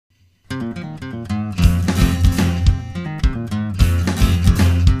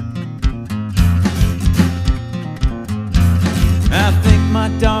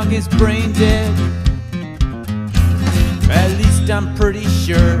dog is brain dead. At least I'm pretty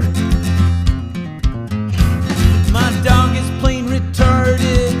sure. My dog is plain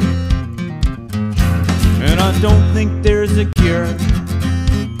retarded, and I don't think there's a cure.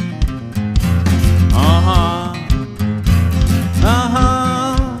 Uh-huh,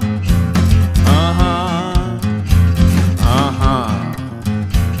 uh-huh, uh-huh, uh-huh.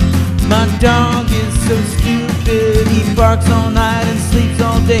 My dog is so stupid, he barks all night and sleeps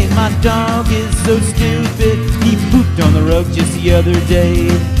all day. My dog is so stupid, he pooped on the rug just the other day.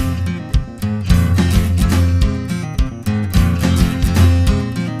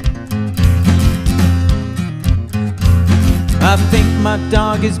 I think my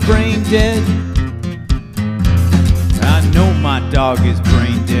dog is brain dead. I know my dog is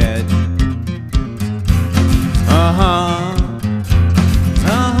brain dead. Uh-huh,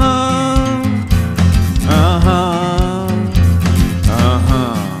 uh-huh, uh-huh,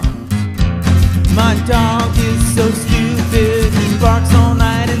 uh-huh. My dog is so stupid, he barks all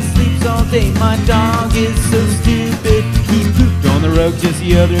night and sleeps all day. My dog is so stupid, he pooped on the rug just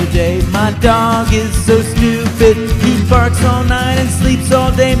the other day. My dog is so stupid, he barks all night and sleeps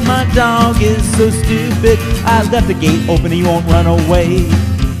all day. My dog is so stupid, I left the gate open, he won't run away.